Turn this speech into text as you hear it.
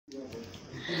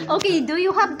Okay, do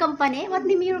you have company? What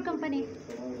name your company?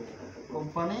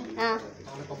 Company? Ah.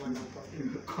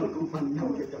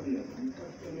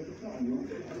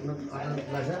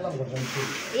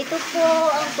 Ito po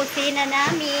ang kusina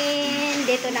namin.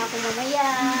 Dito na ako mamaya.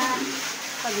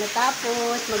 Pag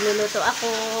natapos, magluluto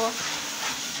ako.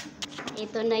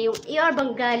 Ito na yung, you are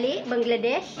Bengali?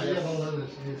 Bangladesh?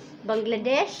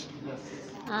 Bangladesh?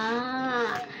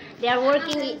 Ah, they are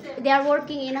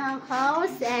working in a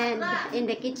house and in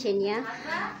the kitchen, yeah?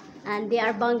 And they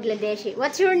are Bangladeshi.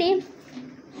 What's your name?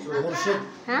 Murshid.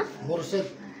 Huh? Murshid.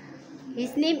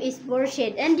 His name is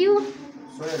Murshid. And you?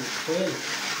 Soel. Soel.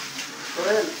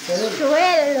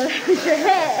 Joel.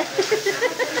 Joel.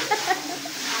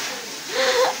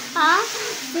 Huh?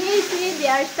 See, they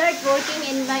are start working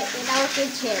in our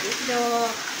kitchen. So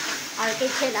our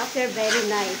kitchen after very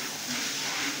nice.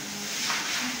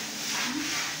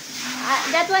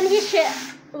 That one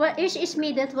is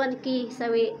me. That one key.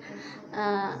 So we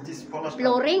This plaster.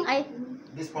 flooring.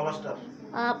 This plaster.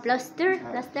 Plaster.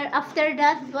 After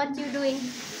that, what you doing?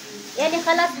 Yani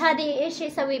kalas hadi ishi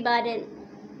sa we baden.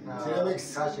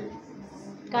 Ceramics.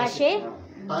 Kashe?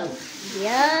 Tile.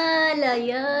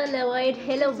 Yala, wide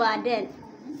hello baden.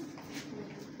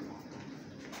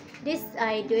 This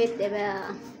I do it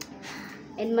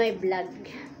in my blog.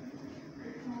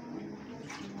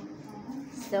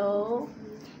 So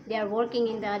they are working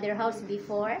in the other house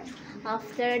before.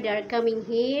 After they are coming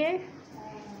here,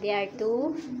 they're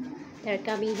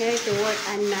coming here to work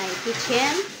on my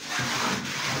kitchen.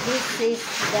 This is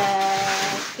the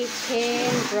kitchen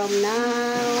from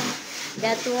now.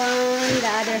 That one,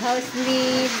 the other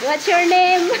housemaid. What's your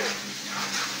name?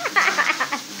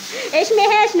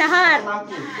 Ishmehesh Nahar.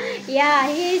 Yeah,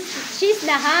 she's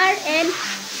Nahar and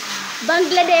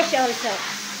Bangladesh also.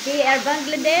 They are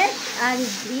Bangladesh and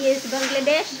he is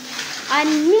Bangladesh. And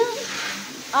me,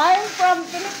 I'm from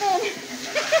Philippines.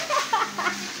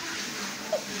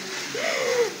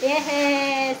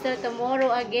 Yeah, so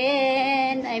tomorrow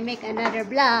again I make another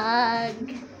vlog.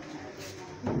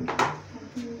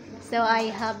 So I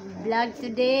have vlog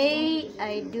today.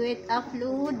 I do it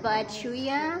upload by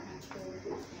Shuya.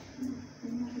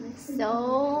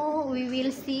 So we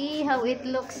will see how it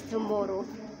looks tomorrow.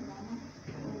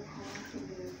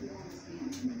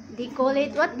 They call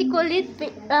it, what they call it?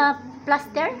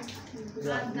 Plaster?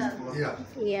 Yeah.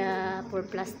 Yeah, for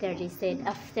plaster they said.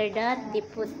 After that they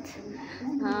put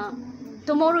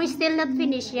tomorrow is still not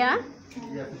finished, yeah?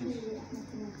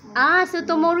 So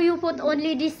tomorrow you put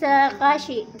only this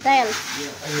kashi tiles.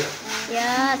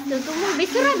 Yeah, so tomorrow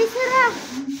bisura.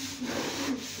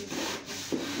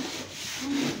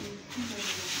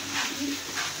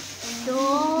 So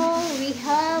we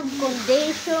have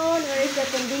condition. Where is the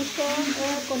condition?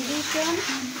 Air condition.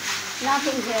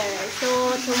 Nothing here.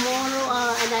 So tomorrow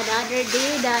and another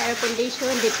day the air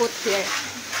condition they put here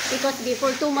because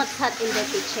before too much hot in the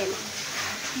kitchen.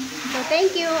 So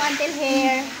thank you until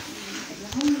here.